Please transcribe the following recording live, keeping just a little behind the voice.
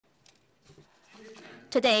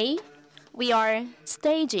Today, we are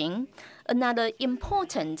staging another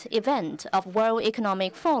important event of World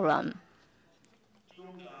Economic Forum.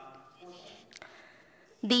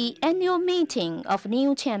 The annual meeting of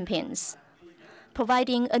new champions,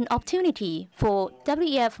 providing an opportunity for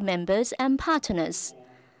WEF members and partners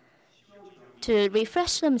to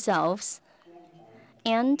refresh themselves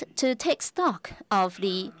and to take stock of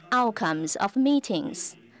the outcomes of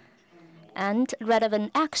meetings and relevant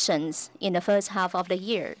actions in the first half of the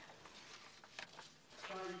year.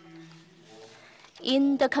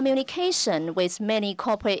 In the communication with many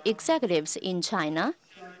corporate executives in China,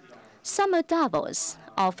 Summer Davos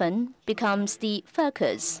often becomes the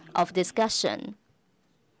focus of discussion.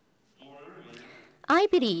 I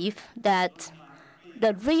believe that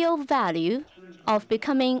the real value of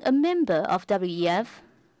becoming a member of WEF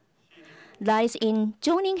lies in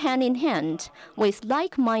joining hand in hand with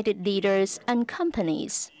like-minded leaders and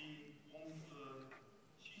companies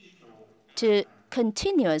to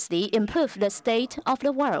continuously improve the state of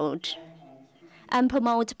the world and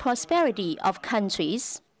promote prosperity of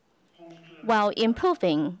countries while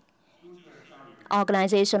improving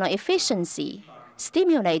organizational efficiency,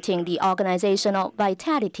 stimulating the organizational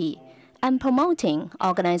vitality, and promoting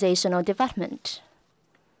organizational development.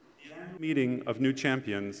 The meeting of new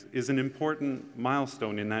champions is an important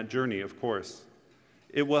milestone in that journey, of course.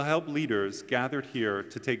 It will help leaders gathered here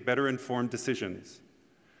to take better informed decisions.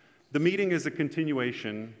 The meeting is a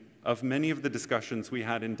continuation of many of the discussions we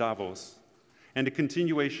had in Davos, and a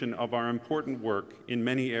continuation of our important work in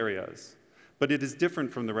many areas. But it is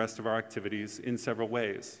different from the rest of our activities in several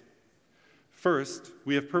ways. First,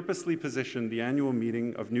 we have purposely positioned the annual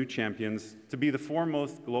meeting of new champions to be the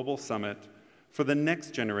foremost global summit for the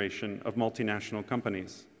next generation of multinational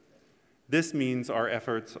companies. This means our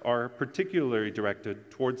efforts are particularly directed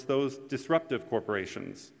towards those disruptive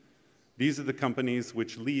corporations. These are the companies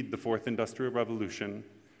which lead the fourth industrial revolution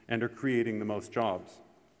and are creating the most jobs.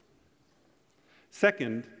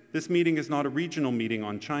 Second, this meeting is not a regional meeting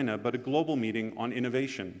on China, but a global meeting on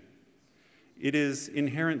innovation. It is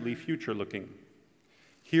inherently future-looking.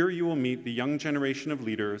 Here you will meet the young generation of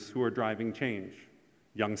leaders who are driving change,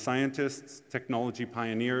 young scientists, technology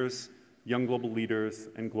pioneers, young global leaders,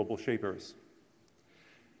 and global shapers.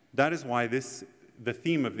 That is why the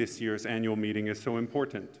theme of this year's annual meeting is so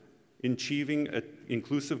important, achieving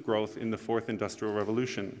inclusive growth in the fourth industrial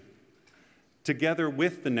revolution. Together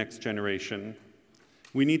with the next generation,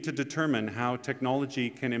 we need to determine how technology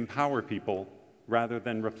can empower people rather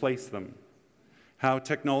than replace them, how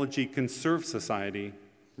technology can serve society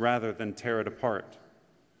rather than tear it apart.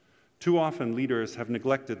 Too often, leaders have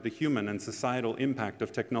neglected the human and societal impact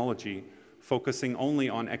of technology, focusing only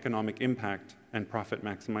on economic impact and profit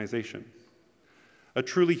maximization. A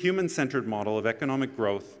truly human-centered model of economic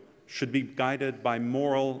growth should be guided by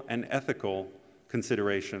moral and ethical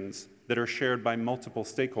considerations that are shared by multiple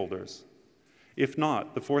stakeholders. If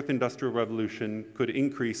not, the fourth industrial revolution could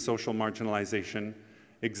increase social marginalization,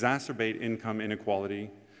 exacerbate income inequality,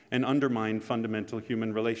 and undermine fundamental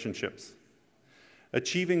human relationships.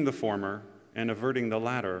 Achieving the former and averting the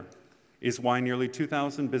latter is why nearly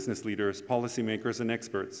 2,000 business leaders, policymakers, and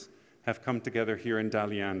experts have come together here in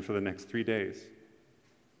Dalian for the next 3 days.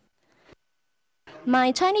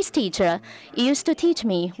 My Chinese teacher used to teach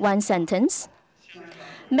me one sentence: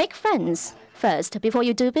 make friends first before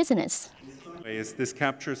you do business. This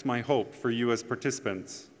captures my hope for you as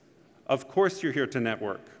participants. Of course you're here to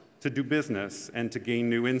network, to do business, and to gain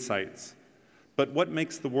new insights. But what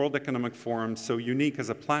makes the World Economic Forum so unique as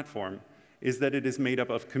a platform is that it is made up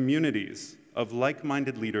of communities of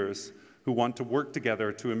like-minded leaders who want to work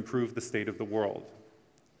together to improve the state of the world.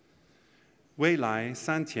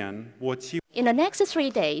 In the next 3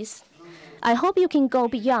 days, I hope you can go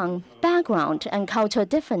beyond background and cultural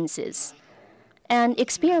differences and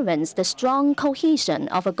experience the strong cohesion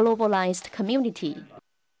of a globalized community.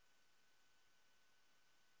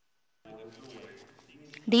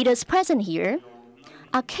 Leaders present here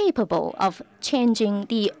are capable of changing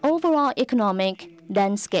the overall economic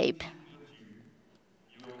landscape,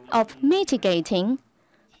 of mitigating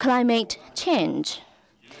climate change,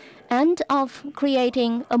 and of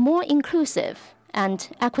creating a more inclusive and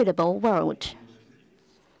equitable world.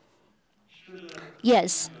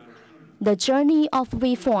 Yes, the journey of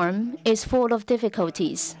reform is full of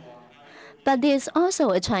difficulties, but there's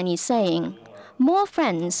also a Chinese saying, more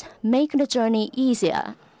friends make the journey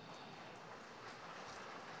easier.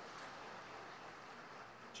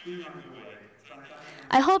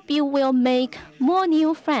 I hope you will make more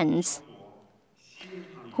new friends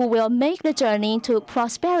who will make the journey to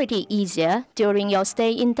prosperity easier during your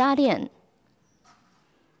stay in Dalian.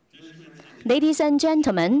 Ladies and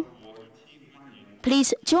gentlemen,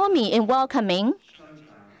 please join me in welcoming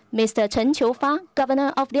Mr. Chen Qiufa,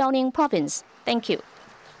 Governor of Liaoning Province. Thank you.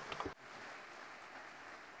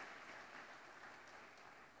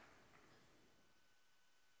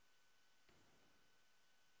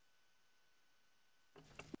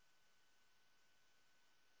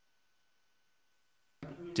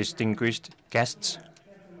 Distinguished guests,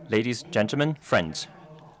 ladies, gentlemen, friends,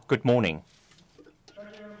 good morning.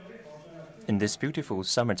 In this beautiful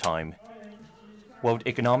summertime, World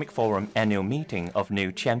Economic Forum Annual Meeting of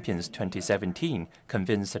New Champions 2017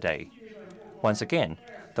 convenes today. Once again,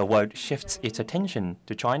 the world shifts its attention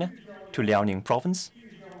to China, to Liaoning Province,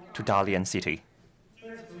 to Dalian City.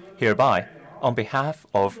 Hereby, on behalf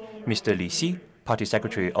of Mr. Li Xi, Party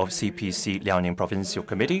Secretary of CPC Liaoning Provincial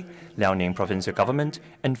Committee, Liaoning Provincial Government,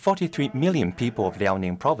 and 43 million people of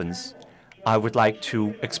Liaoning Province, I would like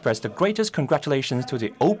to express the greatest congratulations to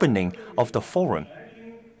the opening of the forum.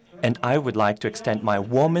 And I would like to extend my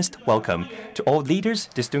warmest welcome to all leaders,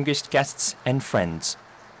 distinguished guests, and friends.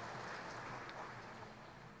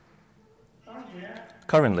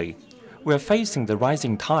 Currently, we are facing the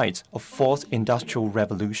rising tides of Fourth Industrial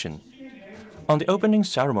Revolution. On the opening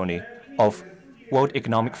ceremony of World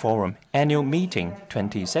Economic Forum Annual Meeting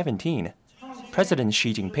 2017, President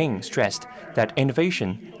Xi Jinping stressed that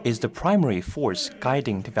innovation is the primary force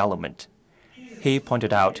guiding development. He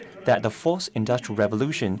pointed out that the Fourth Industrial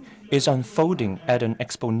Revolution is unfolding at an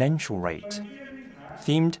exponential rate.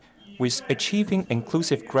 Themed with achieving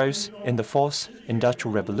inclusive growth in the Fourth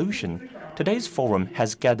Industrial Revolution, today's forum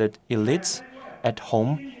has gathered elites at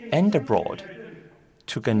home and abroad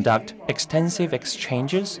to conduct extensive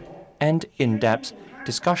exchanges and in-depth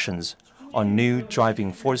discussions on new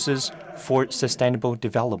driving forces for sustainable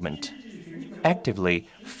development, actively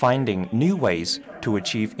finding new ways to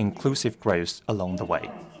achieve inclusive growth along the way.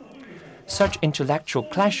 Such intellectual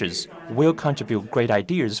clashes will contribute great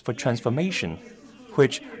ideas for transformation,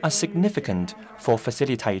 which are significant for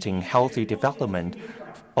facilitating healthy development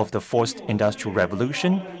of the Fourth Industrial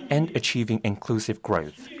Revolution and achieving inclusive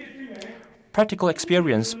growth. Practical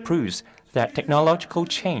experience proves that technological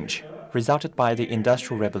change resulted by the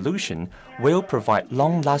Industrial Revolution will provide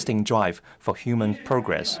long-lasting drive for human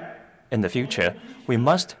progress. In the future, we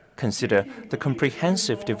must consider the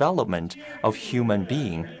comprehensive development of human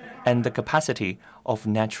being and the capacity of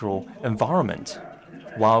natural environment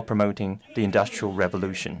while promoting the Industrial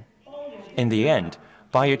Revolution. In the end,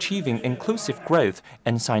 by achieving inclusive growth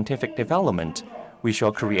and scientific development, we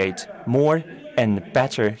shall create more and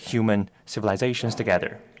better human civilizations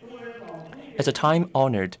together. As a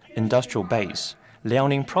time-honored industrial base,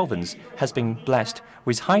 Liaoning Province has been blessed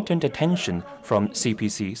with heightened attention from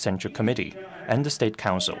CPC Central Committee and the State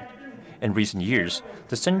Council. In recent years,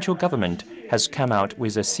 the central government has come out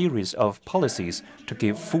with a series of policies to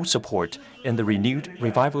give full support in the renewed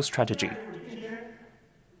revival strategy.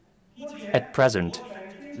 At present,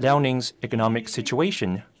 Liaoning's economic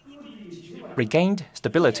situation regained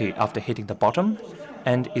stability after hitting the bottom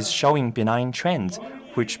and is showing benign trends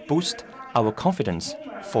which boost our confidence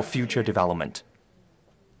for future development.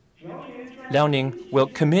 Liaoning will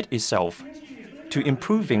commit itself to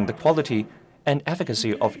improving the quality and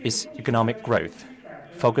efficacy of its economic growth.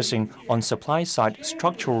 Focusing on supply-side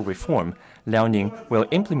structural reform, Liaoning will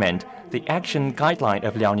implement the action guideline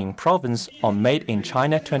of Liaoning Province on Made in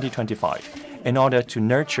China 2025 in order to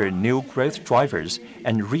nurture new growth drivers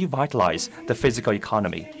and revitalize the physical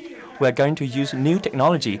economy. We are going to use new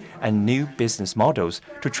technology and new business models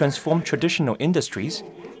to transform traditional industries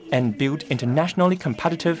and build internationally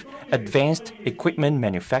competitive advanced equipment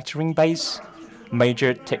manufacturing base,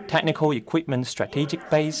 major technical equipment strategic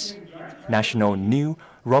base, national new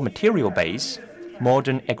raw material base,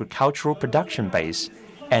 modern agricultural production base,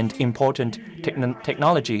 and important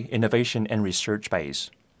technology innovation and research base.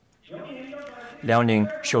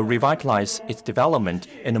 Liaoning shall revitalize its development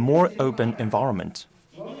in a more open environment.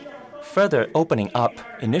 Further opening up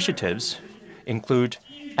initiatives include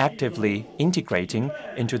actively integrating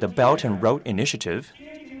into the Belt and Road Initiative,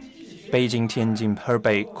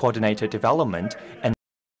 Beijing-Tianjin-Hebei Coordinated Development and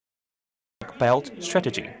Belt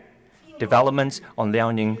Strategy, developments on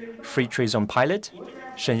Liaoning Free Trade Zone Pilot,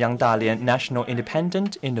 Shenyang-Dalian National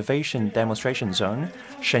Independent Innovation Demonstration Zone,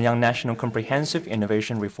 Shenyang National Comprehensive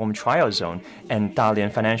Innovation Reform Trial Zone, and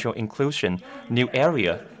Dalian Financial Inclusion New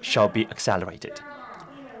Area shall be accelerated.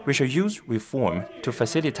 We shall use reform to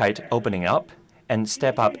facilitate opening up and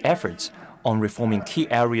step up efforts on reforming key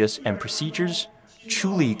areas and procedures,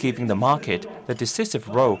 truly giving the market the decisive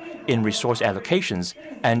role in resource allocations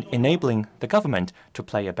and enabling the government to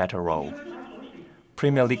play a better role.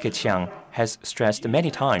 Premier Li Keqiang has stressed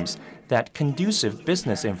many times that conducive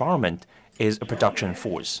business environment is a production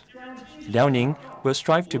force. Liaoning will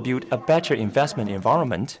strive to build a better investment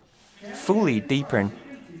environment, fully deepen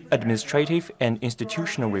administrative and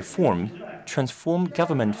institutional reform, transform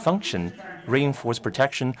government function, reinforce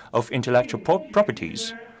protection of intellectual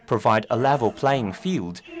properties, provide a level playing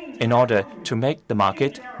field in order to make the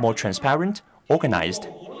market more transparent, organized,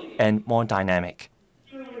 and more dynamic.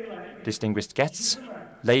 Distinguished guests,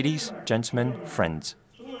 ladies, gentlemen, friends.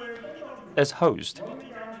 As host,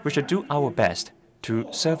 we should do our best to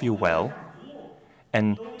serve you well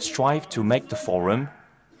and strive to make the forum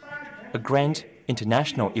a grand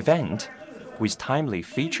international event with timely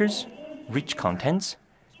features, rich contents,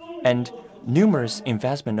 and numerous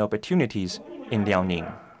investment opportunities in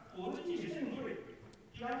Liaoning,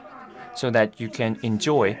 so that you can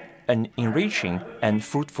enjoy an enriching and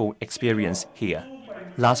fruitful experience here.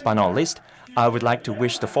 Last but not least, I would like to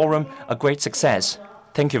wish the forum a great success.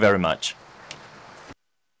 Thank you very much.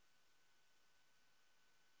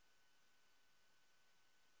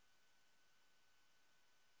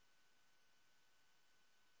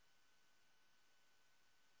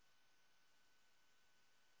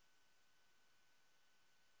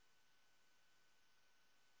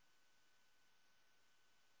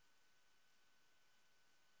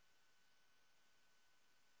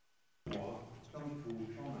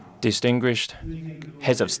 Distinguished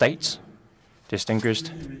heads of states,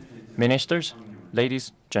 distinguished ministers,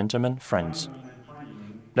 ladies, gentlemen, friends.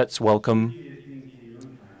 Let's welcome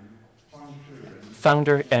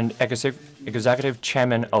founder and executive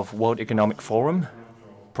chairman of World Economic Forum,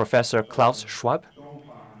 Professor Klaus Schwab,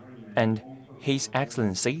 and His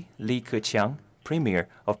Excellency Li Keqiang, Premier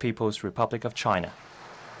of People's Republic of China.